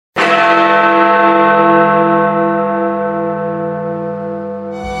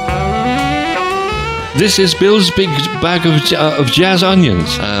This is Bill's Big Bag of Jazz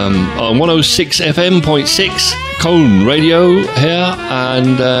Onions on 106 FM.6 Coen Radio here,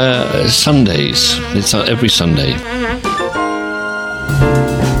 and Sundays. It's every Sunday.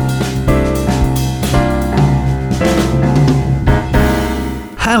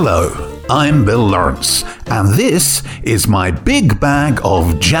 Hello, I'm Bill Lawrance, and this is my big bag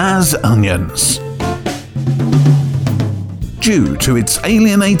of jazz onions. Due to its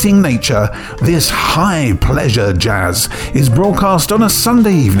alienating nature, this high-pleasure jazz is broadcast on a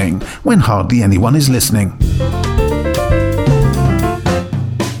Sunday evening when hardly anyone is listening.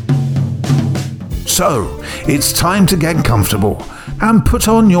 So, it's time to get comfortable and put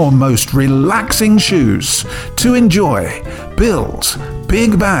on your most relaxing shoes to enjoy Bill's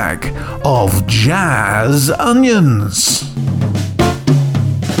Big Bag of Jazz Onions.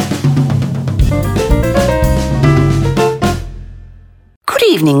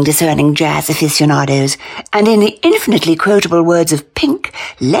 Good evening, discerning jazz aficionados, and in the infinitely quotable words of Pink,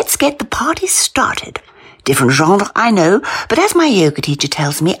 let's get the party started. Different genre, I know, but as my yoga teacher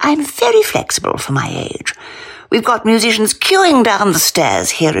tells me, I'm very flexible for my age. We've got musicians queuing down the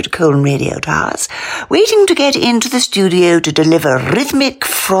stairs here at Coen Radio Towers, waiting to get into the studio to deliver rhythmic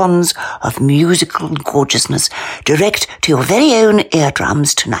fronds of musical gorgeousness direct to your very own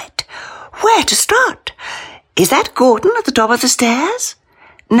eardrums tonight. Where to start? Is that Gordon at the top of the stairs?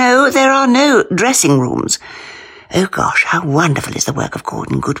 No, there are no dressing rooms. Oh gosh, how wonderful is the work of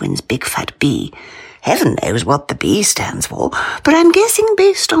Gordon Goodwin's Big Fat B. Heaven knows what the B stands for, but I'm guessing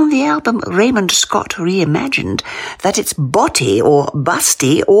based on the album Raymond Scott Reimagined that it's Botty or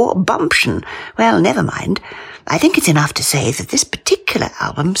Busty or Bumption. Well, never mind. I think it's enough to say that this particular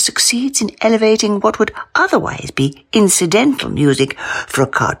album succeeds in elevating what would otherwise be incidental music for a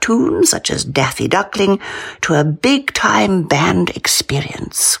cartoon such as Daffy Duckling to a big-time band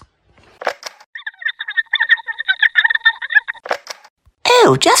experience.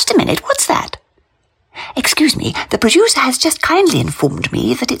 Oh, just a minute, what's that? Excuse me, the producer has just kindly informed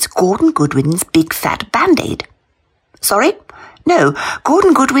me that it's Gordon Goodwin's Big Fat Band-Aid. Sorry? No,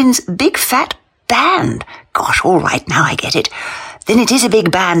 Gordon Goodwin's Big Fat Band. Gosh, all right, now I get it. Then it is a big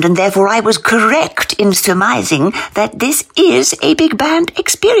band, and therefore I was correct in surmising that this is a big band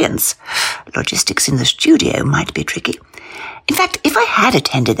experience. Logistics in the studio might be tricky. In fact, if I had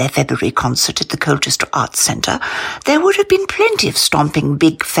attended their February concert at the Colchester Arts Centre, there would have been plenty of stomping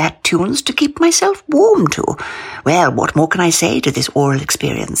big fat tunes to keep myself warm to. Well, what more can I say to this oral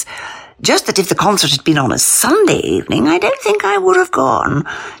experience? Just that if the concert had been on a Sunday evening, I don't think I would have gone.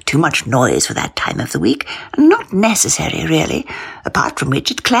 Too much noise for that time of the week, and not necessary, really, apart from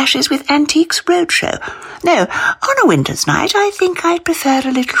which it clashes with Antiques Roadshow. No, on a winter's night, I think I'd prefer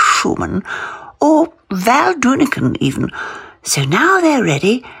a little Schumann, or Val Dunican even. So now they're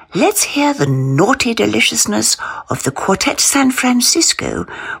ready, let's hear the naughty deliciousness of the Quartet San Francisco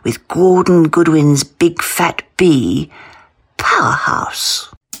with Gordon Goodwin's Big Fat B, Powerhouse.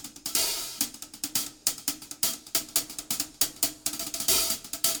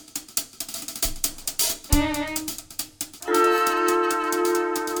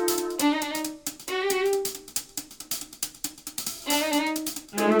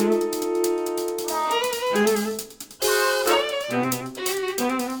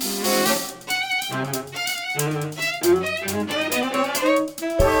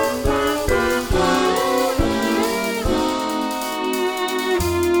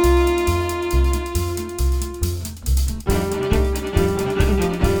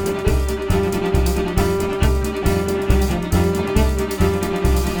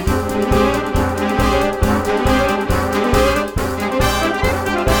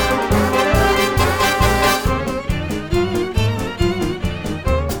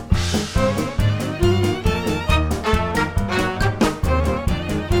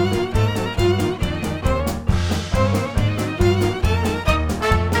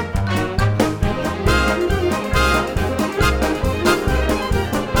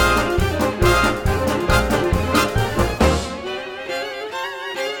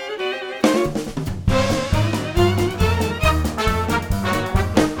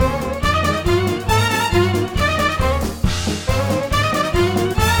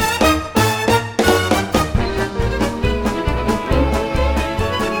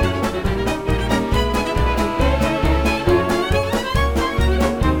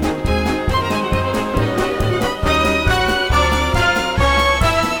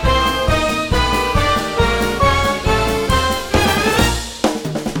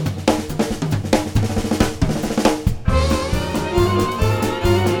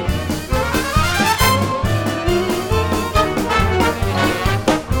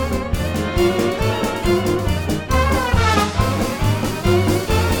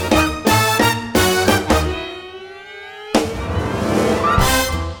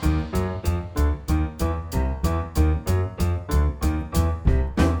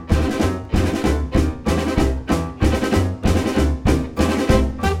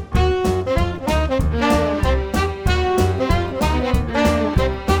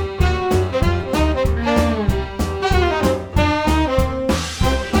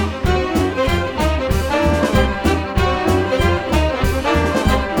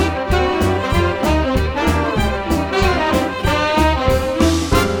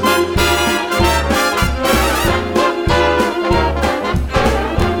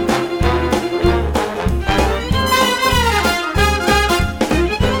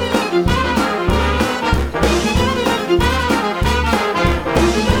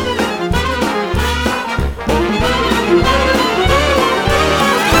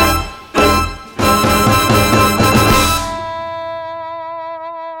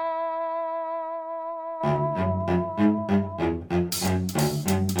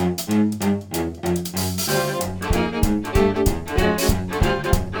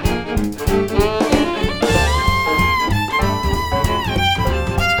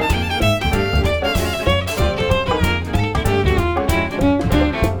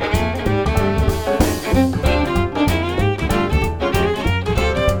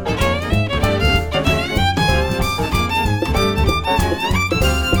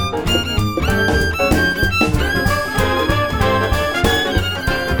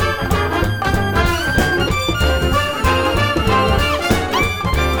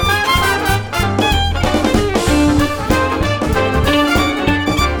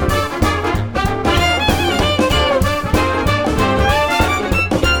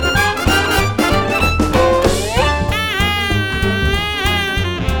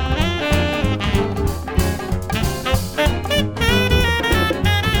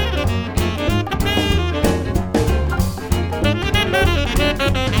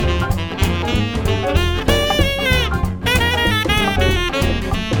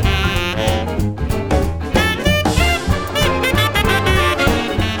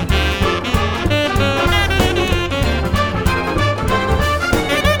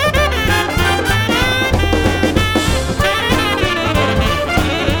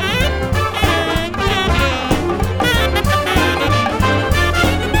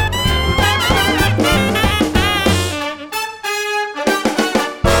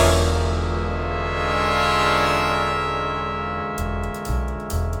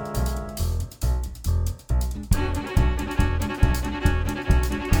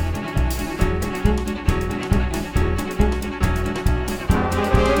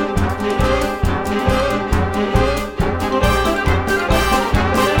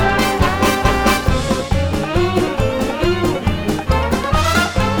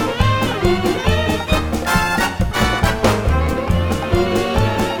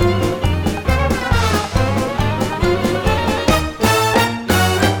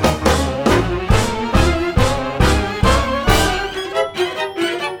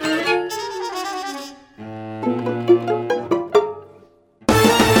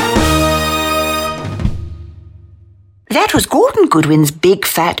 That was Gordon Goodwin's Big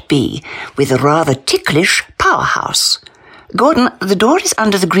Fat Bee, with a rather ticklish powerhouse. Gordon, the door is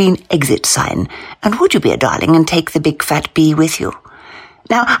under the green exit sign, and would you be a darling and take the Big Fat Bee with you?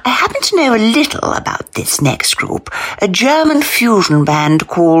 Now, I happen to know a little about this next group, a German fusion band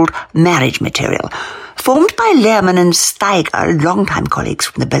called Marriage Material, formed by Lehrman and Steiger, longtime colleagues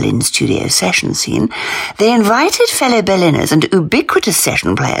from the Berlin studio session scene. They invited fellow Berliners and ubiquitous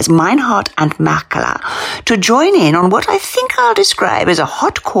session players Meinhardt and Merkler to join in on what I think I'll describe as a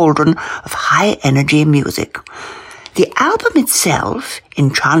hot cauldron of high-energy music. The album itself,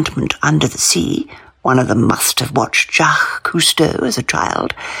 Enchantment Under the Sea, one of them must have watched Jacques Cousteau as a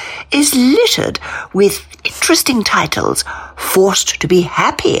child, is littered with interesting titles. Forced to be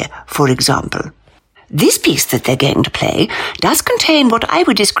Happy, for example. This piece that they're going to play does contain what I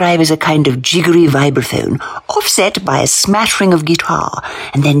would describe as a kind of jiggery vibraphone, offset by a smattering of guitar,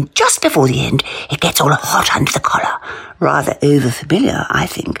 and then just before the end, it gets all hot under the collar. Rather over-familiar, I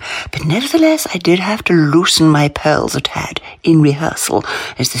think, but nevertheless I did have to loosen my pearls a tad in rehearsal,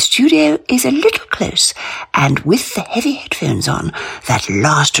 as the studio is a little close, and with the heavy headphones on, that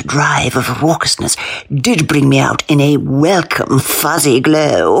last drive of raucousness did bring me out in a welcome fuzzy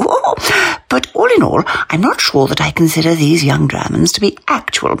glow. But all in all, I'm not sure that I consider these young Germans to be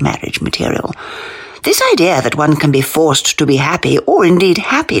actual marriage material. This idea that one can be forced to be happy, or indeed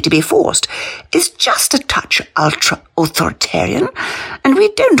happy to be forced, is just a touch ultra-authoritarian, and we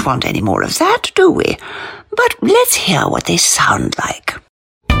don't want any more of that, do we? But let's hear what they sound like.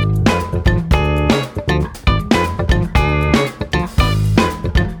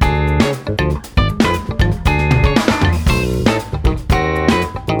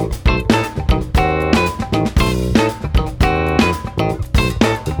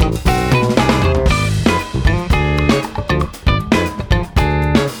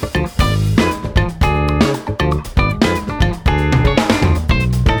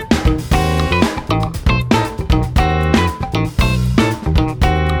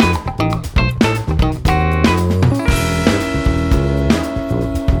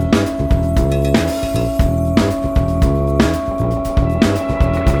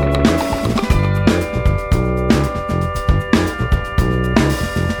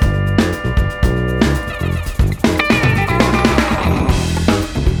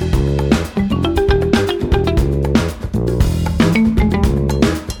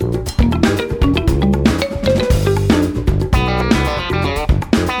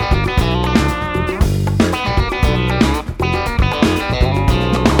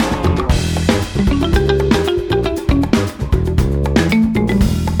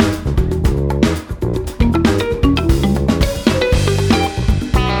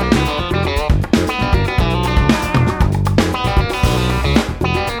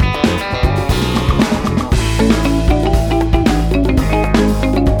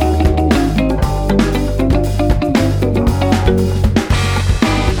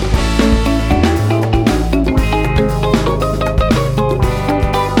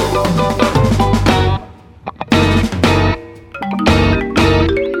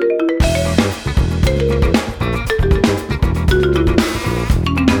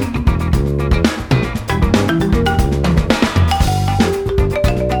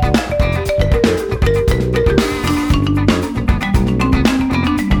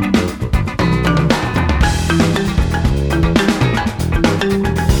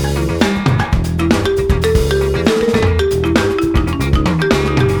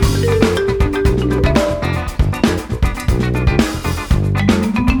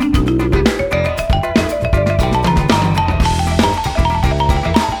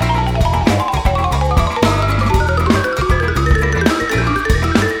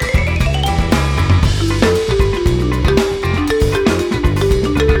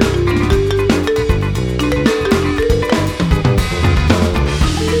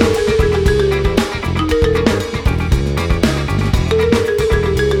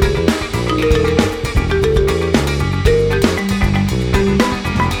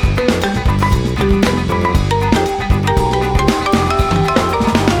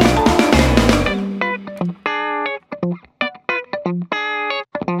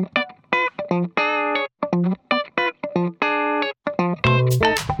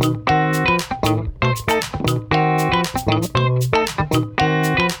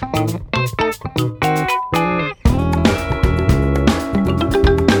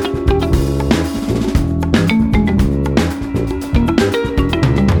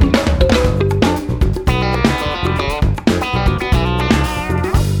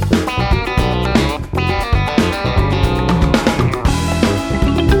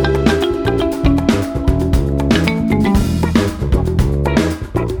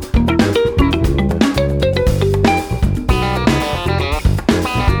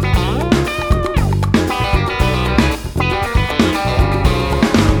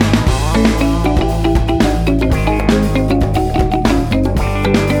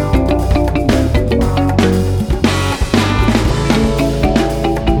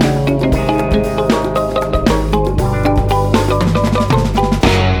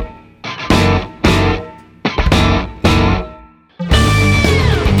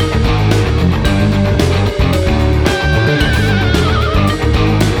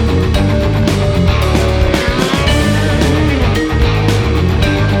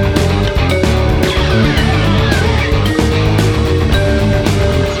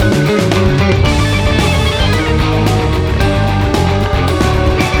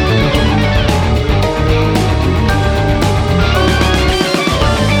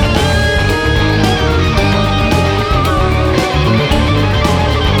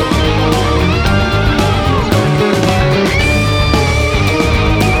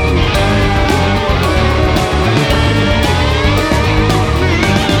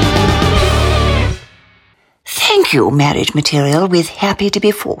 Thank you, marriage material with happy to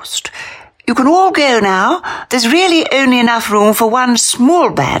be forced. You can all go now. There's really only enough room for one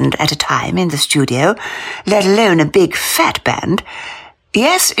small band at a time in the studio, let alone a big fat band.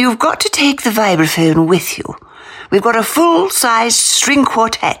 Yes, you've got to take the vibraphone with you. We've got a full-sized string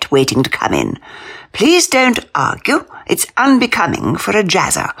quartet waiting to come in. Please don't argue. It's unbecoming for a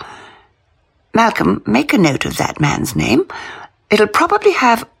jazzer. Malcolm, make a note of that man's name. It'll probably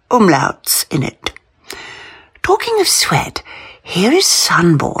have umlauts in it. Talking of sweat, here is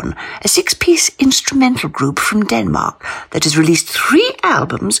Sunborn, a 6-piece instrumental group from Denmark that has released 3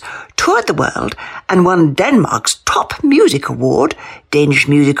 albums, toured the world, and won Denmark's top music award, Danish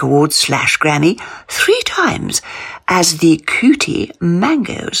Music Awards / Grammy, 3 times as the Cutie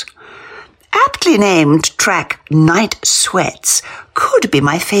Mangoes. Aptly named track Night Sweats could be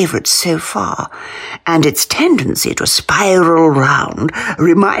my favourite so far, and its tendency to spiral round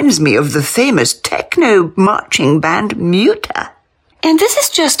reminds me of the famous techno marching band Muta. And this is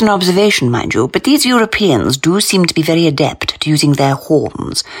just an observation, mind you, but these Europeans do seem to be very adept at using their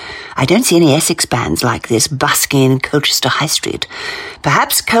horns. I don't see any Essex bands like this busking in Colchester High Street.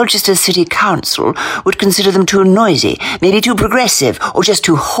 Perhaps Colchester City Council would consider them too noisy, maybe too progressive, or just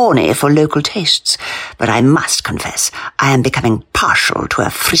too horny for local tastes. But I must confess, I am becoming partial to a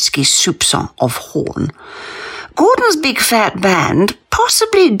frisky soupçon of horn. Gordon's big fat band,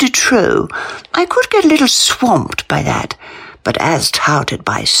 possibly Detroit. I could get a little swamped by that. But as touted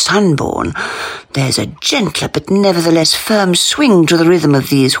by Sunborn, there's a gentler but nevertheless firm swing to the rhythm of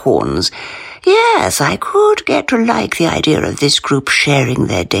these horns. Yes, I could get to like the idea of this group sharing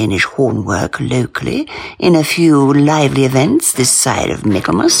their Danish horn work locally in a few lively events this side of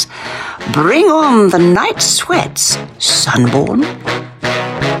Michaelmas. Bring on the Night Sweats, Sunborn.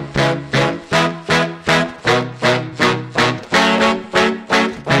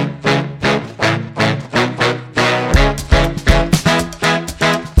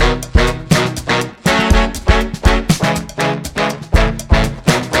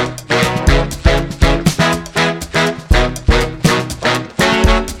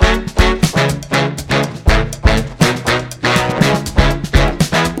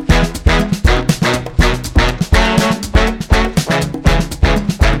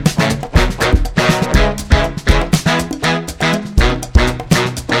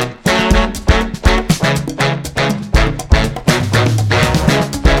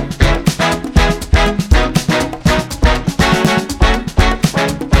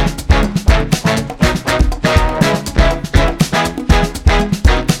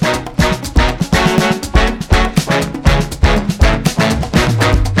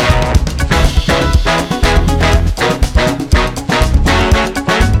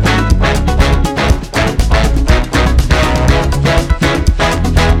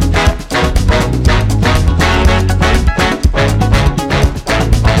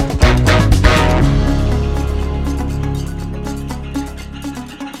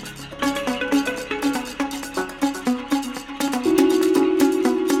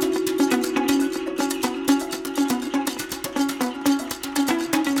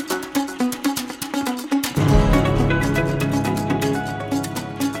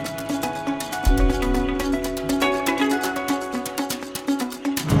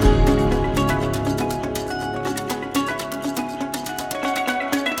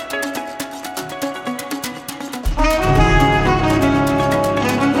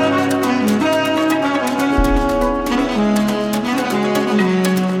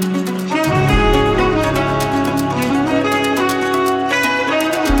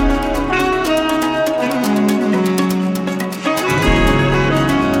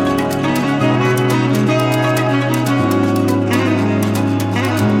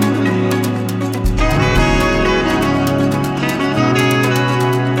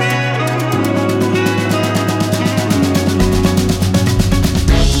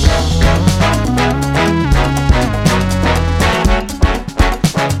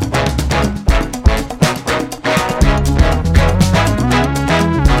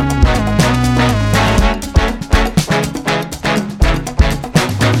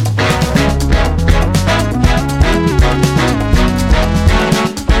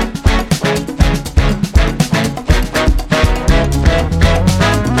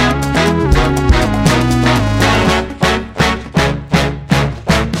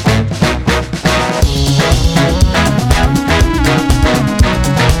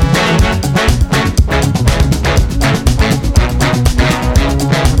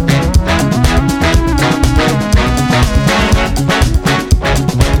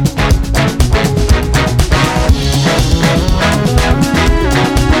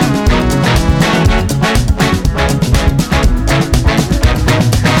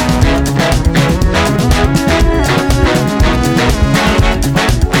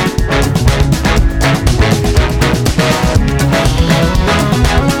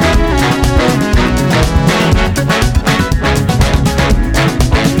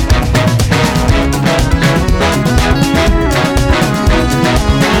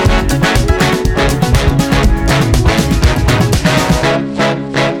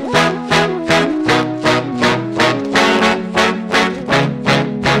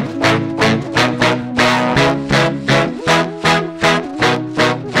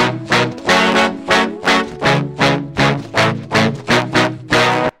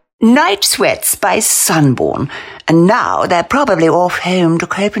 Night Sweats by Sunborn, and now they're probably off home to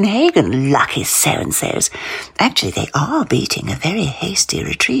Copenhagen, lucky so-and-sos. Actually, they are beating a very hasty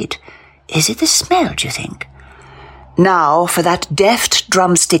retreat. Is it the smell, do you think? Now for that deft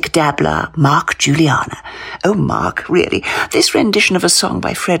drumstick dabbler, Mark Juliana. Oh, Mark, really, this rendition of a song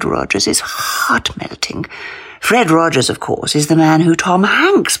by Fred Rogers is heart-melting. Fred Rogers, of course, is the man who Tom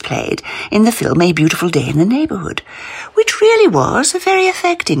Hanks played in the film A Beautiful Day in the Neighborhood, which really was a very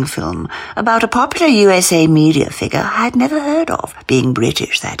affecting film about a popular USA media figure I'd never heard of, being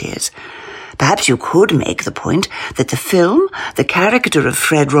British, that is. Perhaps you could make the point that the film, the character of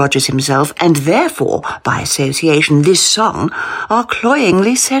Fred Rogers himself, and therefore, by association, this song, are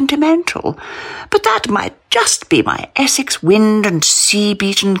cloyingly sentimental. But that might just be my Essex wind and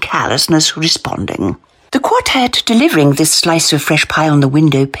sea-beaten callousness responding. The quartet delivering this slice of fresh pie on the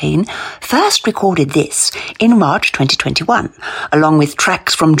window pane first recorded this in March 2021, along with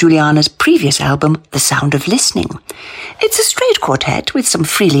tracks from Juliana's previous album, The Sound of Listening. It's a straight quartet with some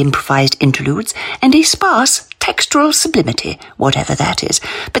freely improvised interludes and a sparse textural sublimity, whatever that is.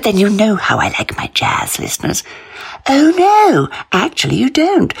 But then you know how I like my jazz listeners. Oh no, actually you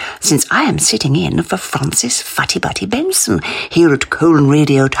don't, since I am sitting in for Francis Futty-Butty Benson here at Colne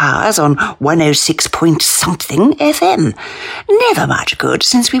Radio Towers on 106-point-something FM. Never much good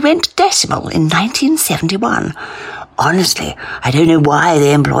since we went decimal in 1971. Honestly, I don't know why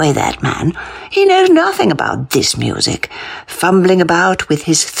they employ that man. He knows nothing about this music, fumbling about with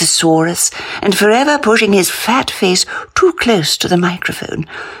his thesaurus and forever pushing his fat face too close to the microphone.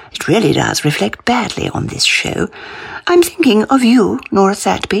 It really does reflect badly on this show. I'm thinking of you, Nora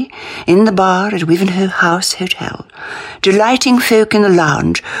Thatby, in the bar at Wivenhoe House Hotel, delighting folk in the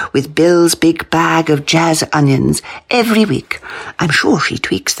lounge with Bill's big bag of jazz onions every week. I'm sure she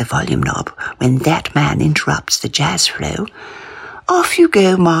tweaks the volume knob when that man interrupts the jazz flow. Off you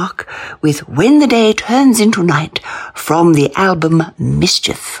go, Mark, with When the Day Turns into Night from the album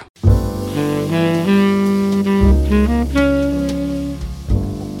Mischief.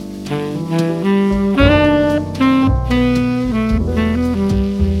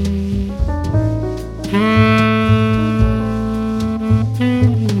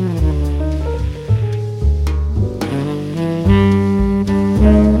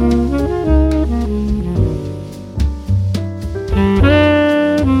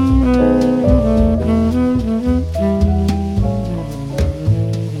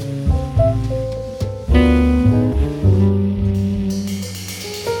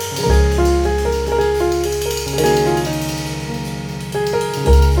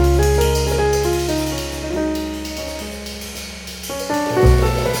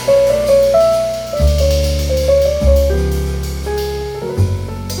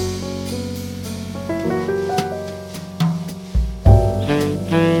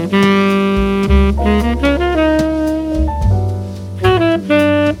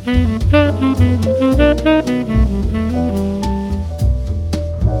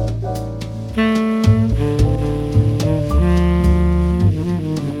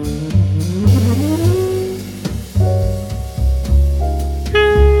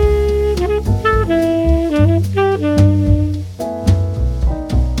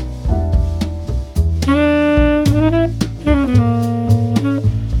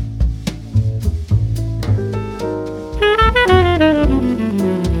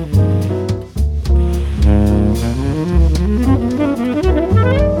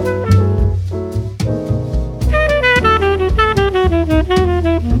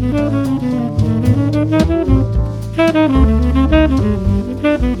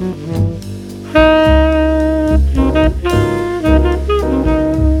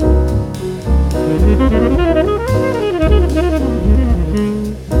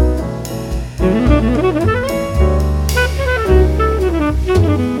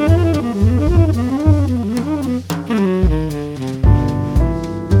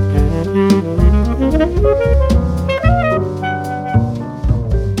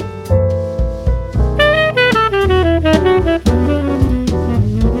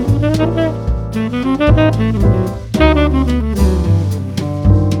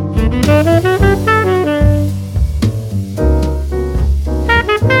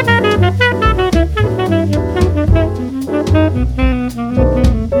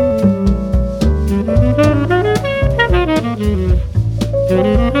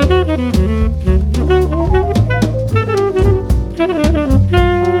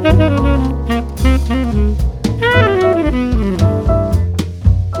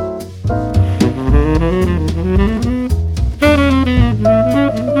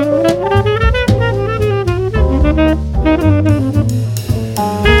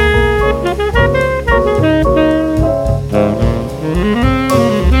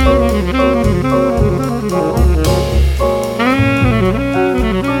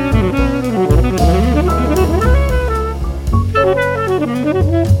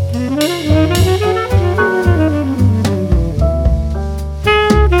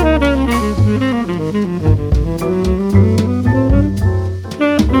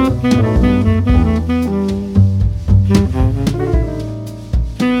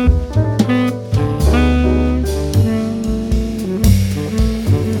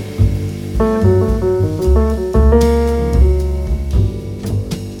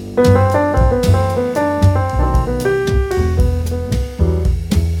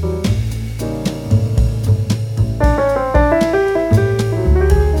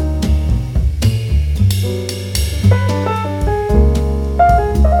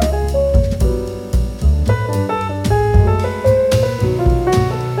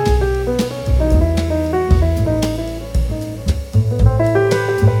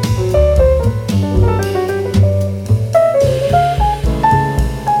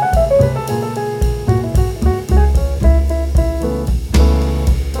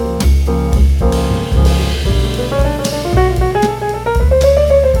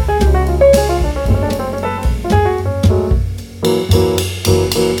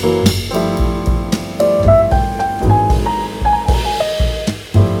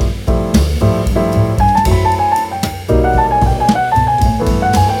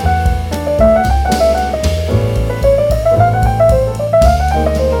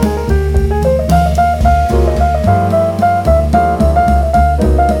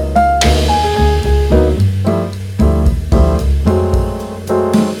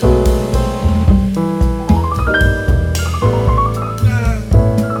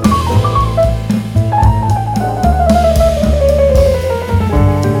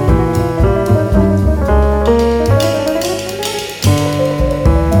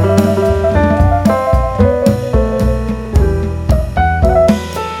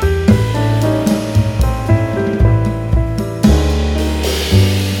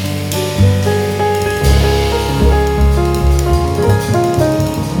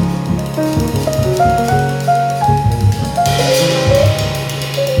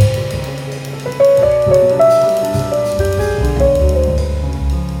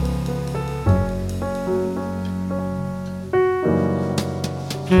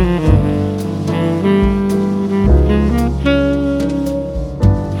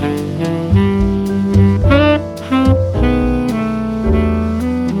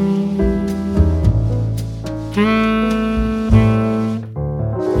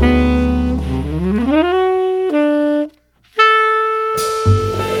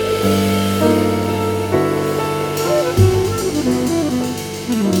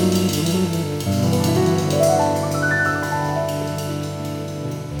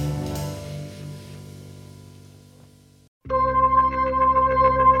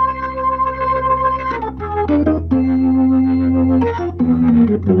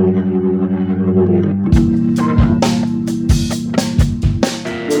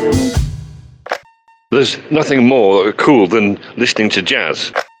 There's nothing more cool than listening to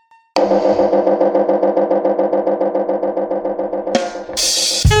jazz.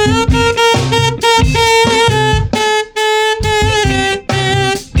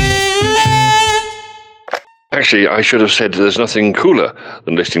 Actually, I should have said there's nothing cooler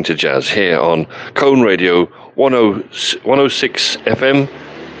than listening to jazz here on Coen Radio 106 FM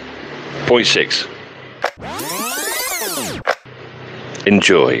 0.6.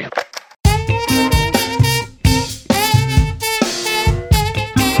 Enjoy.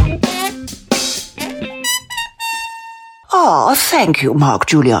 Oh, thank you, Mark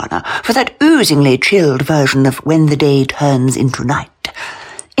Juliana, for that oozingly chilled version of When the Day Turns into Night.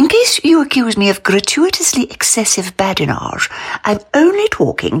 In case you accuse me of gratuitously excessive badinage, I'm only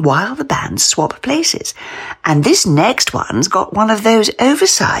talking while the bands swap places. And this next one's got one of those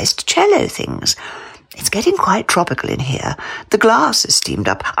oversized cello things. It's getting quite tropical in here. The glass is steamed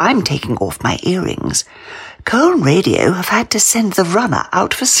up. I'm taking off my earrings. Coen Radio have had to send the runner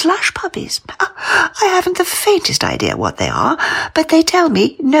out for slush puppies. I haven't the faintest idea what they are, but they tell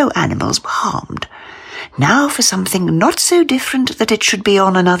me no animals were harmed. Now for something not so different that it should be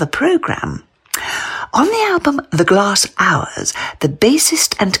on another programme. On the album The Glass Hours, the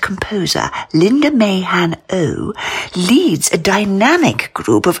bassist and composer Linda Mahan O leads a dynamic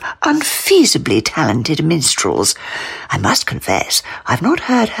group of unfeasibly talented minstrels. I must confess, I've not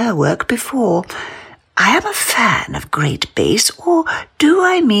heard her work before. I am a fan of great bass, or do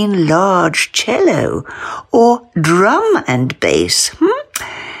I mean large cello, or drum and bass,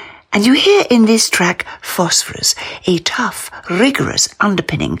 And you hear in this track Phosphorus, a tough, rigorous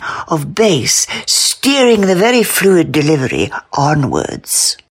underpinning of bass steering the very fluid delivery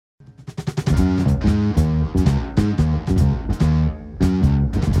onwards.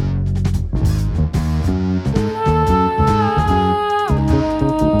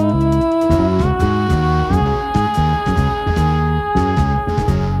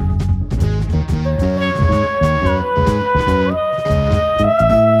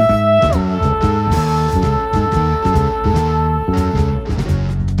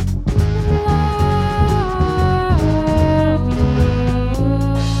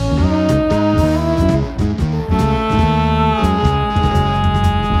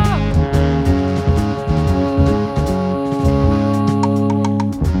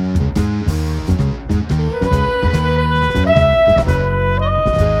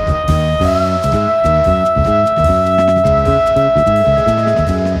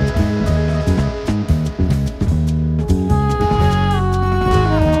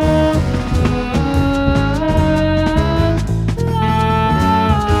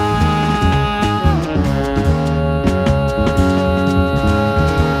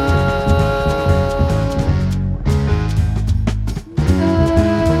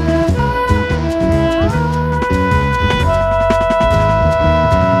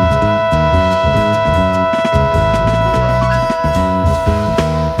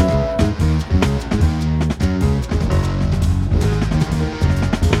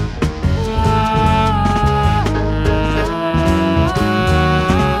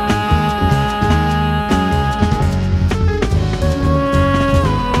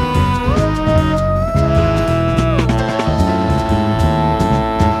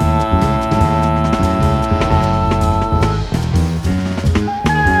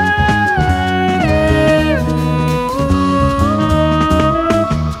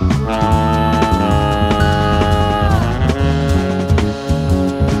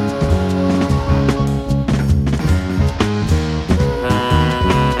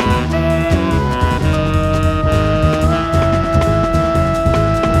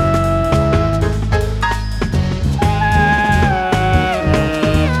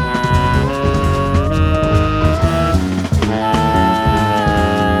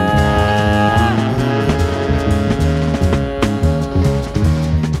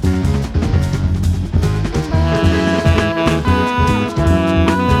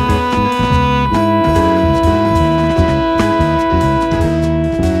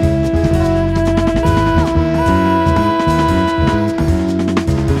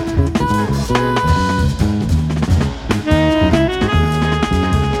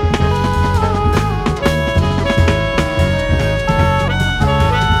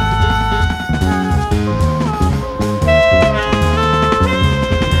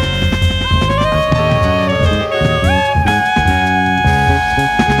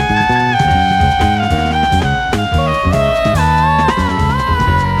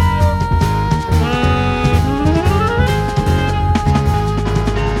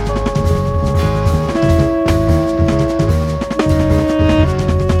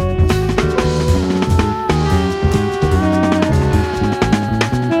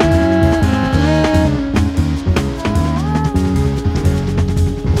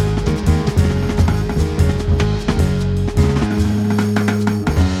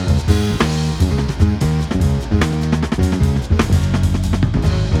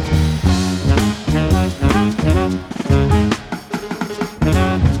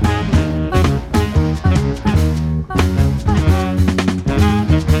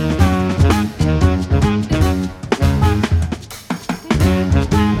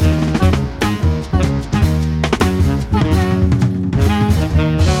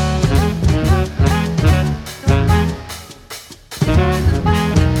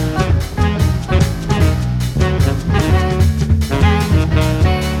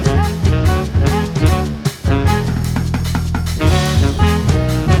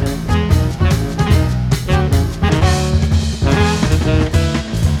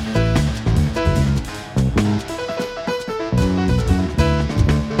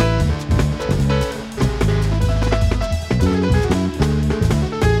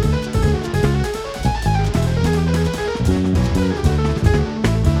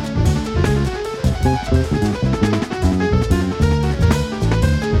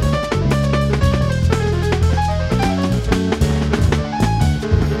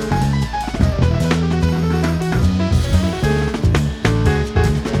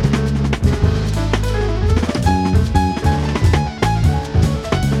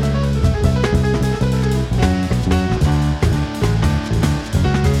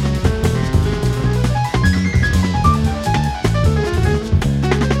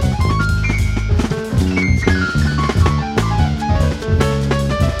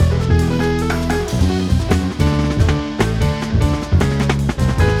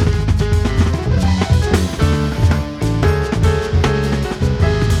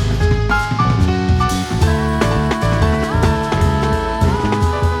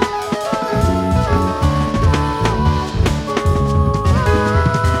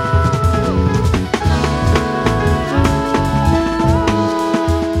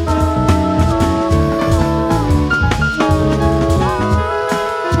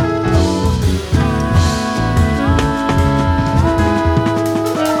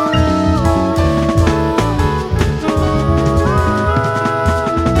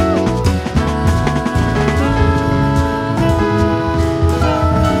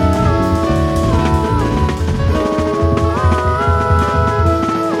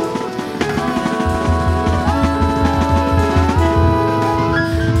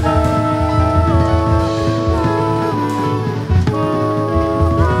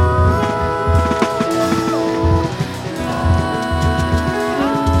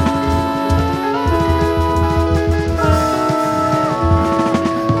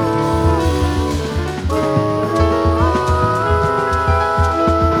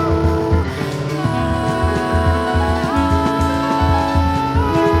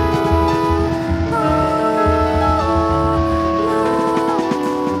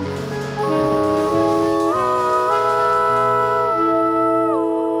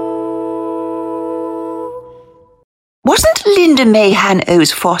 Linda Mahan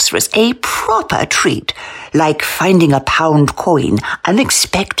owes Phosphorus a proper treat, like finding a pound coin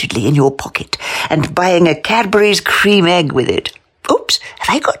unexpectedly in your pocket and buying a Cadbury's cream egg with it. Oops,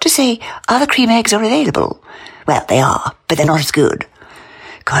 have I got to say other cream eggs are available? Well, they are, but they're not as good.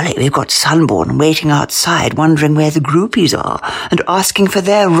 Golly, we've got Sunborn waiting outside, wondering where the groupies are and asking for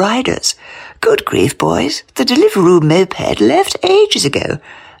their riders. Good grief, boys, the Deliveroo moped left ages ago.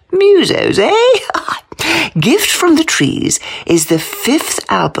 Musos, eh? Gift from the Trees is the 5th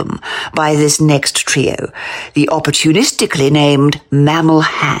album by this next trio, the opportunistically named Mammal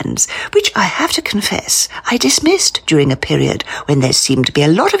Hands, which I have to confess I dismissed during a period when there seemed to be a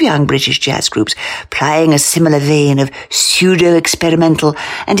lot of young British jazz groups plying a similar vein of pseudo-experimental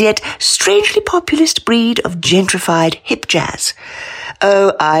and yet strangely populist breed of gentrified hip jazz.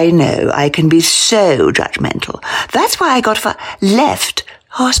 Oh, I know, I can be so judgmental. That's why I left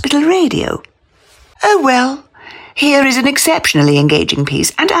Hospital Radio. Oh well, here is an exceptionally engaging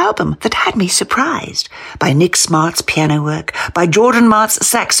piece and album that had me surprised by Nick Smart's piano work, by Jordan Mart's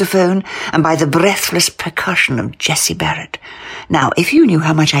saxophone, and by the breathless percussion of Jessie Barrett. Now, if you knew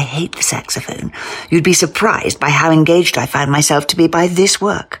how much I hate the saxophone, you'd be surprised by how engaged I found myself to be by this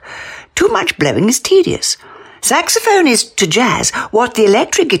work. Too much blowing is tedious. Saxophone is to jazz what the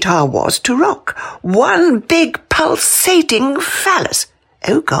electric guitar was to rock. One big pulsating phallus.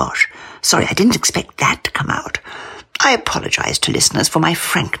 Oh gosh, sorry, I didn't expect that to come out. I apologize to listeners for my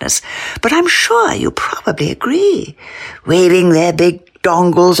frankness, but I'm sure you probably agree. Waving their big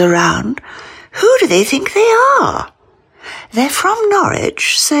dongles around. Who do they think they are? They're from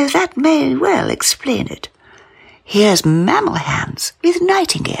Norwich, so that may well explain it. Here's Mammal Hands with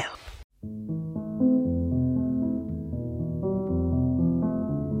Nightingale.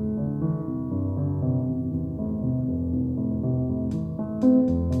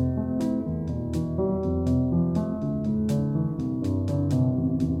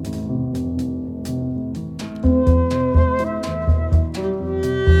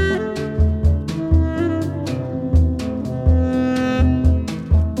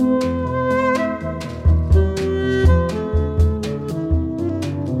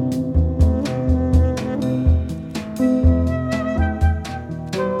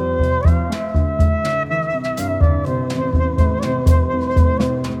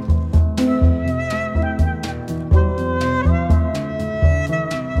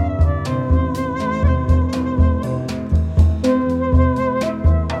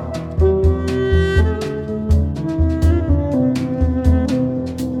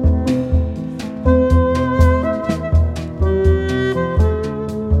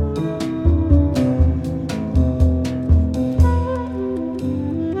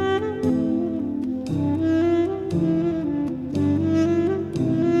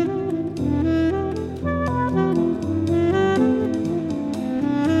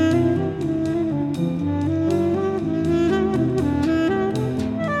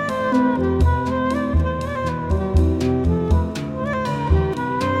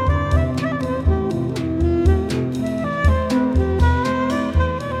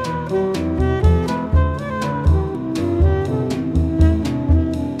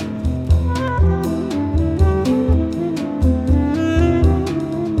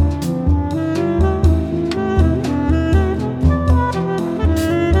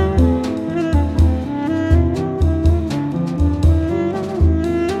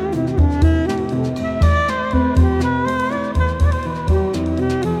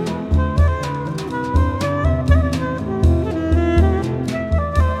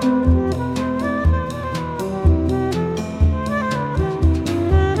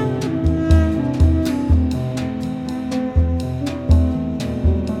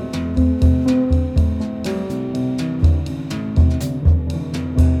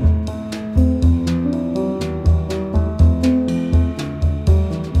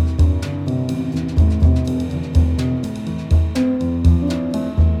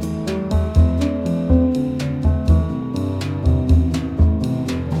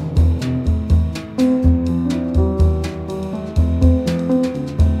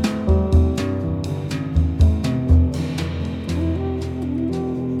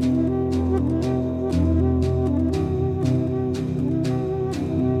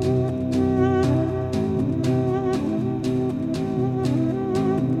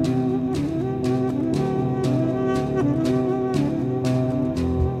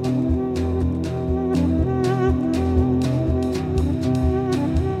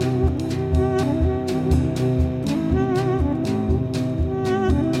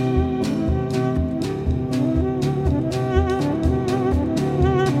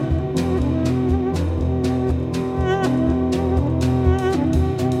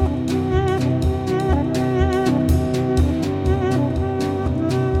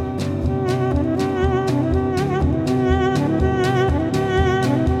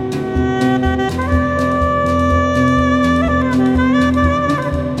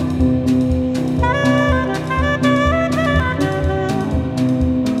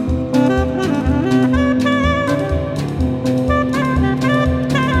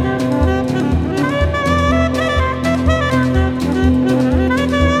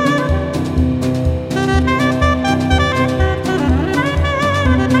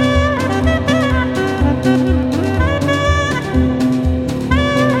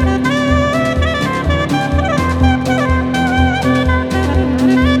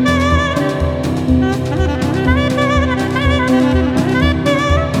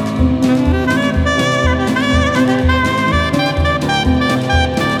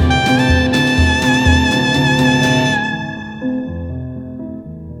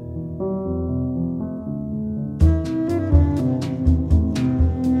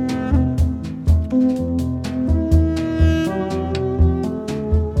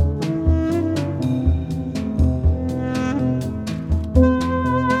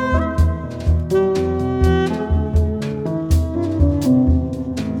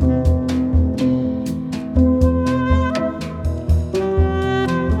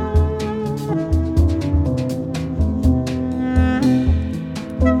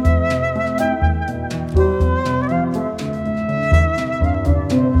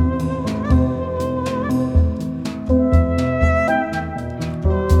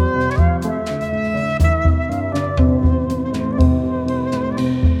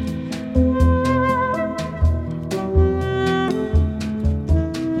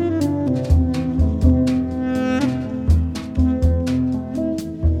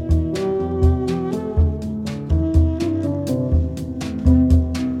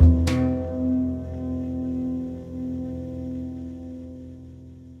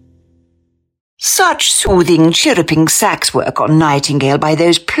 such soothing, chirruping sax work on Nightingale by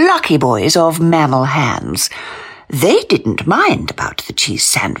those plucky boys of Mammal Hands. They didn't mind about the cheese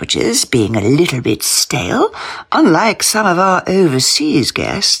sandwiches being a little bit stale, unlike some of our overseas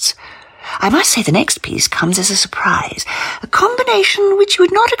guests. I must say the next piece comes as a surprise. A combination which you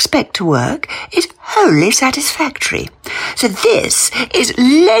would not expect to work is wholly satisfactory. So this is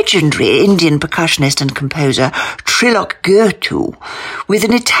legendary Indian percussionist and composer Trilok Gurtu with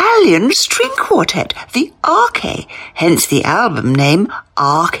an Italian string quartet, the Arche, hence the album name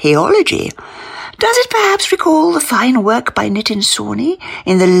Archaeology. Does it perhaps recall the fine work by Nitin Sawhney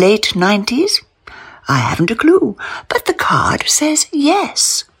in the late 90s? I haven't a clue, but the card says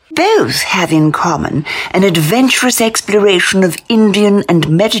yes. Both have in common an adventurous exploration of Indian and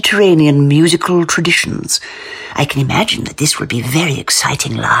Mediterranean musical traditions. I can imagine that this will be very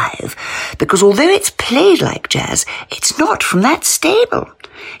exciting live, because although it's played like jazz, it's not from that stable.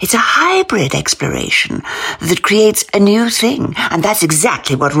 It's a hybrid exploration that creates a new thing, and that's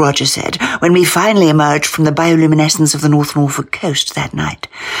exactly what Roger said when we finally emerged from the bioluminescence of the North Norfolk coast that night.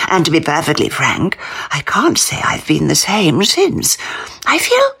 And to be perfectly frank, I can't say I've been the same since. I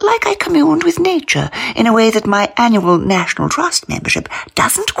feel like I communed with nature in a way that my annual National Trust membership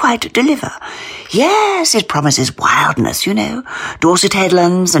doesn't quite deliver. Yes, it promises wildness, you know, Dorset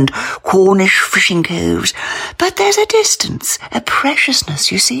headlands and Cornish fishing coves, but there's a distance, a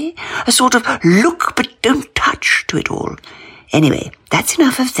preciousness, you see, a sort of look but don't touch to it all. Anyway, that's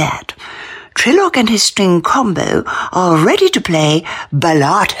enough of that. Trilok and his string combo are ready to play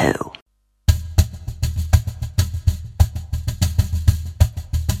Ballato.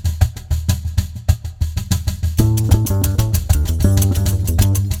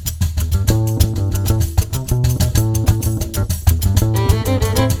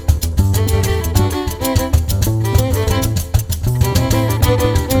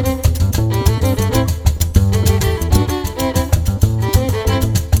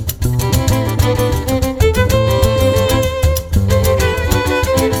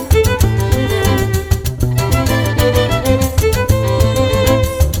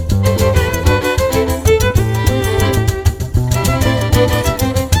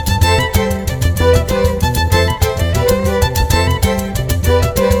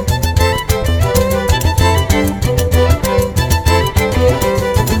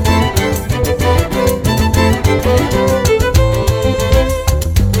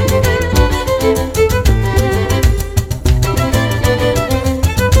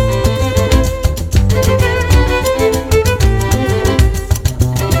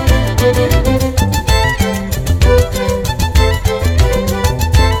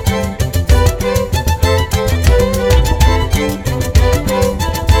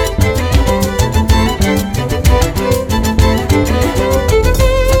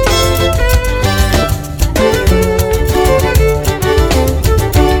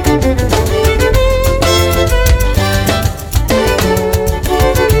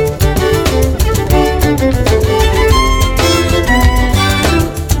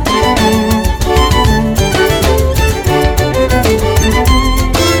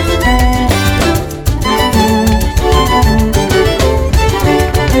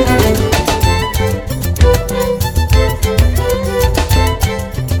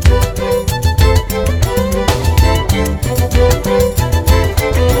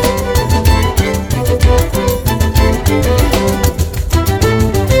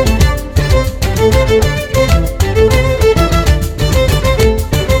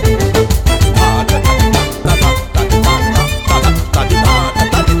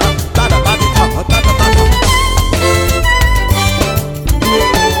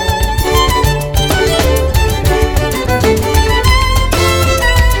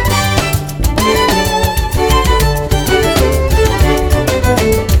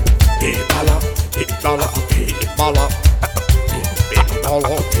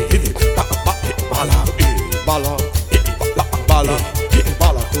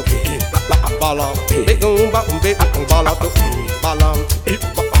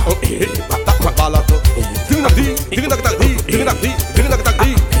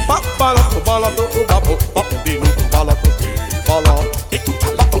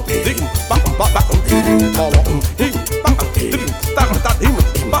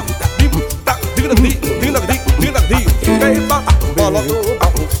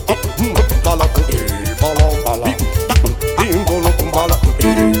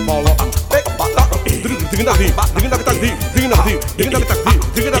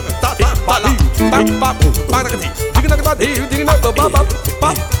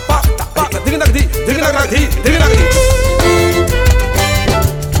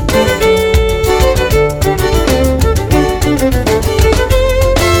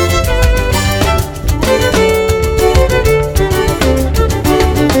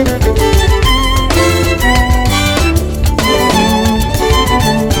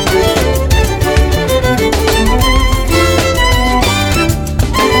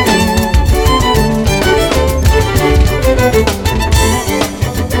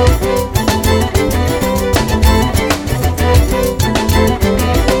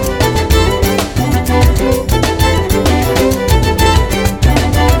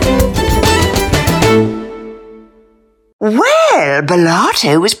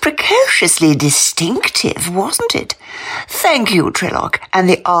 Ballato was precociously distinctive, wasn't it? Thank you, Trillock, and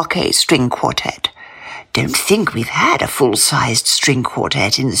the RK String Quartet. Don't think we've had a full-sized string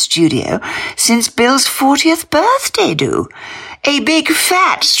quartet in the studio since Bill's 40th birthday, do. A big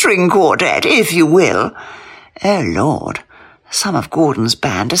fat string quartet, if you will. Oh, Lord, some of Gordon's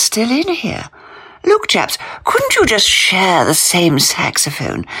band are still in here. Look, chaps, couldn't you just share the same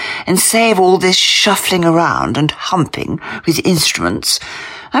saxophone and save all this shuffling around and humping with instruments?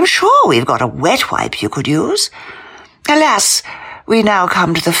 I'm sure we've got a wet wipe you could use. Alas, we now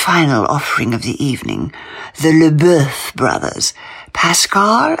come to the final offering of the evening, the Leboeuf brothers,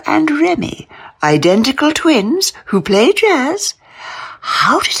 Pascal and Remy, identical twins who play jazz.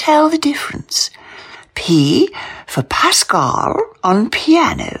 How to tell the difference? P for Pascal on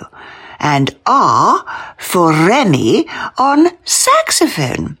piano, and R for Remy on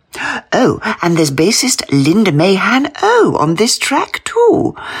saxophone. Oh, and there's bassist Linda Mahan O on this track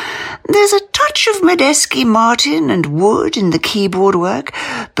too. There's a touch of Medeski Martin and Wood in the keyboard work,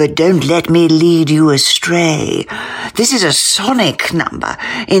 but don't let me lead you astray. This is a sonic number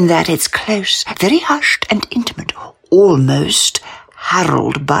in that it's close, very hushed and intimate, almost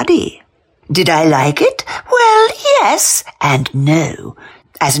Harold Buddy. Did I like it? Well, yes and no.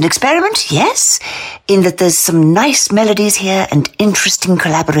 As an experiment, yes, in that there's some nice melodies here and interesting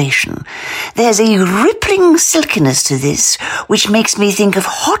collaboration. There's a rippling silkiness to this, which makes me think of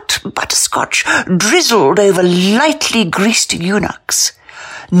hot butterscotch drizzled over lightly greased eunuchs.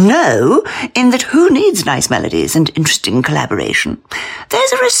 No, in that who needs nice melodies and interesting collaboration?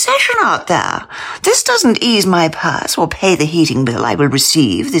 There's a recession out there. This doesn't ease my purse or pay the heating bill I will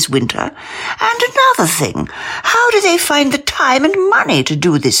receive this winter. And another thing, how do they find the time and money to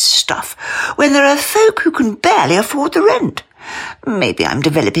do this stuff when there are folk who can barely afford the rent? Maybe I'm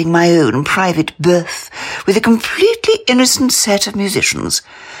developing my own private berth with a completely innocent set of musicians.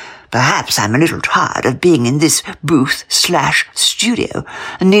 Perhaps I'm a little tired of being in this booth/studio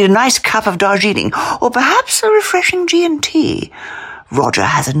and need a nice cup of Darjeeling, or perhaps a refreshing G&T. Roger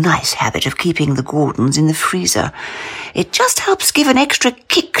has a nice habit of keeping the Gordons in the freezer. It just helps give an extra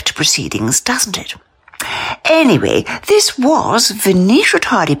kick to proceedings, doesn't it? Anyway, this was Venetia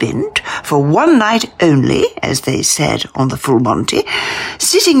Tardy-Bint for one night only, as they said on the Full Monty,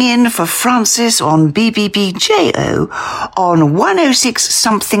 sitting in for Francis on BBBJO on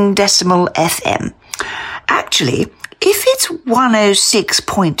 106-something decimal FM. Actually, if it's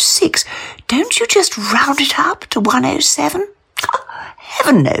 106.6, don't you just round it up to 107?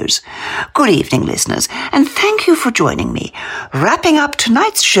 Heaven knows. Good evening, listeners, and thank you for joining me. Wrapping up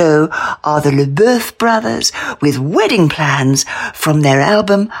tonight's show are the Leboeuf brothers with Wedding Plans from their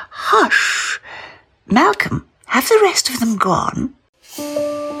album Hush. Malcolm, have the rest of them gone?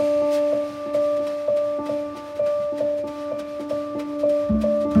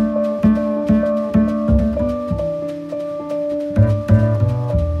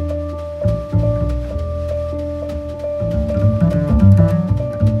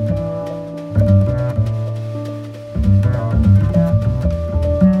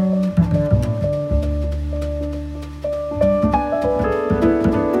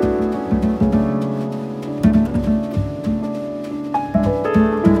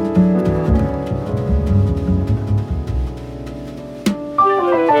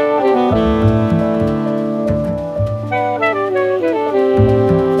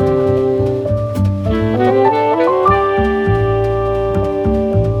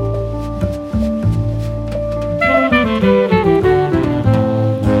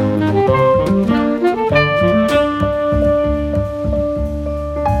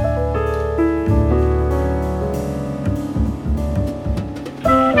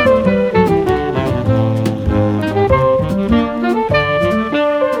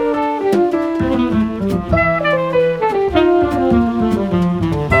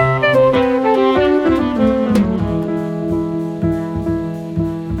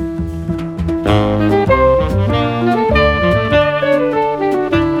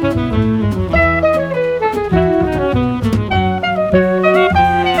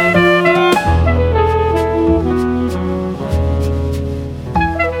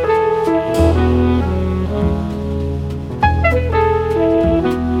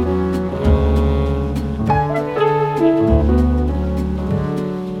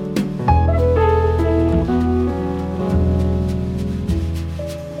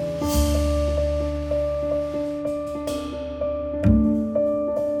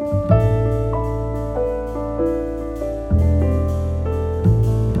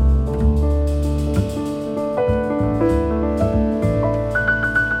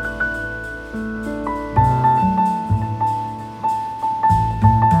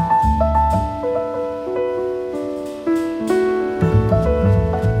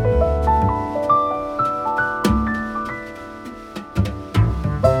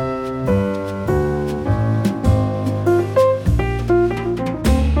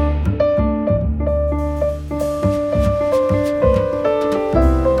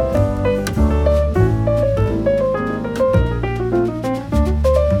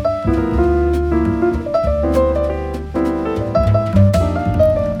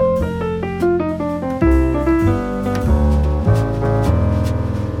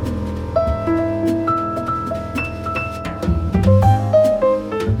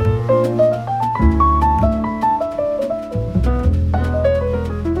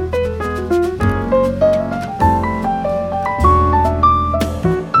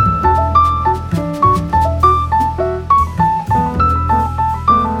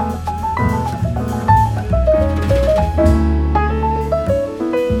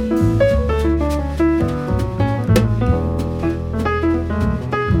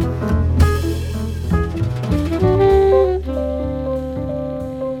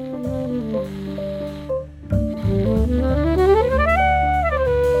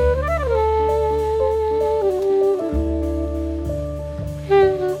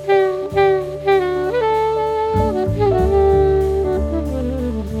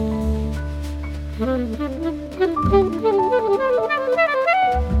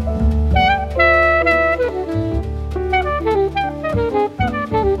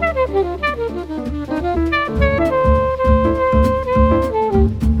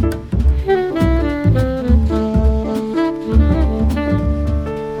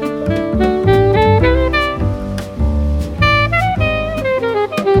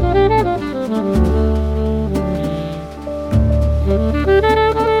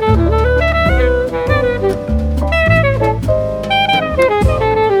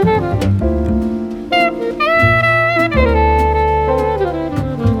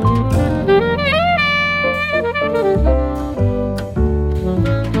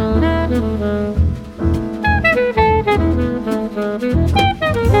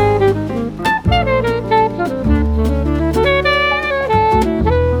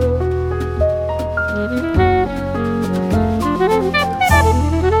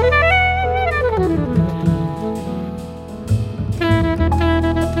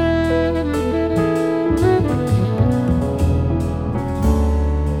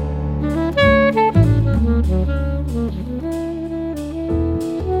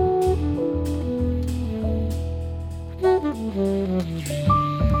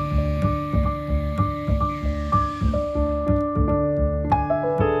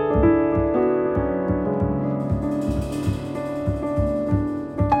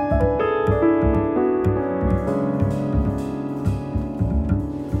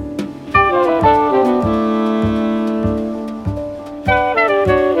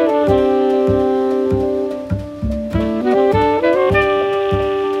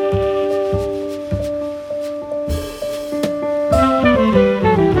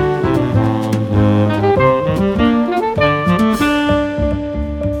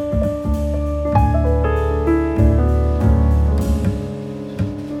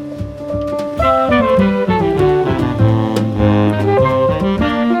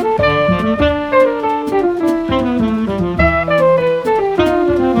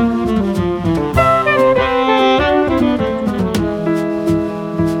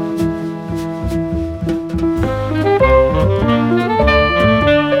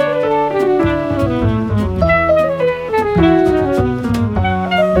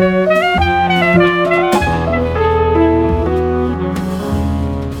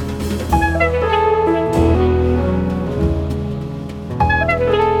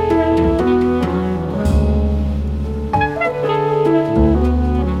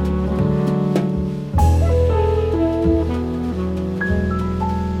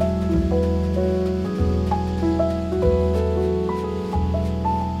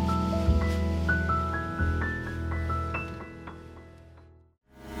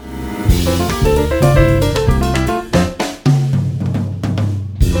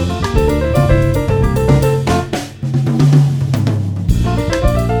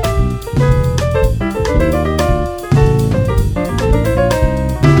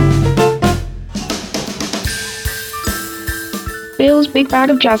 Bill's Big Bag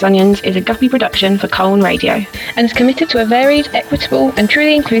of Jazz Onions is a guppy production for Coen Radio and is committed to a varied, equitable and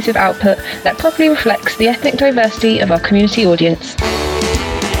truly inclusive output that properly reflects the ethnic diversity of our community audience.